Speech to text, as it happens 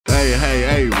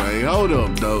Hey, hold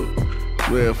up, though.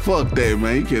 Man, fuck that,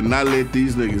 man. You cannot let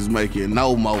these niggas make it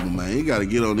no more, man. You gotta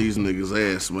get on these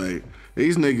niggas' ass, man.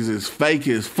 These niggas is fake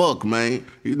as fuck, man.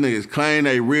 These niggas claim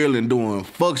they real and doing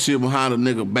fuck shit behind a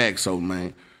nigga back, so,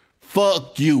 man.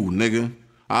 Fuck you, nigga.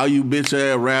 All you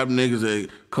bitch-ass rap niggas that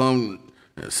come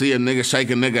see a nigga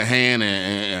shake a nigga hand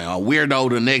and a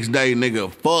weirdo the next day,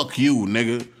 nigga, fuck you,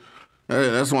 nigga.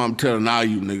 That's why I'm telling all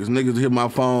you niggas. Niggas hit my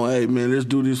phone, hey, man, let's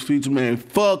do this feature, man.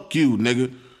 Fuck you,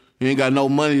 nigga. You ain't got no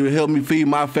money to help me feed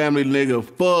my family, nigga.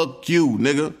 Fuck you,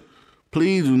 nigga.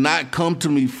 Please do not come to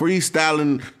me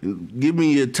freestyling and give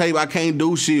me your tape. I can't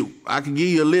do shit. I can give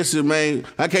you a listen, man.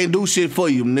 I can't do shit for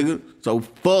you, nigga. So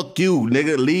fuck you,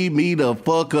 nigga. Leave me the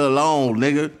fuck alone,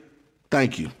 nigga.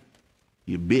 Thank you.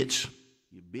 You bitch.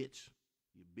 You bitch.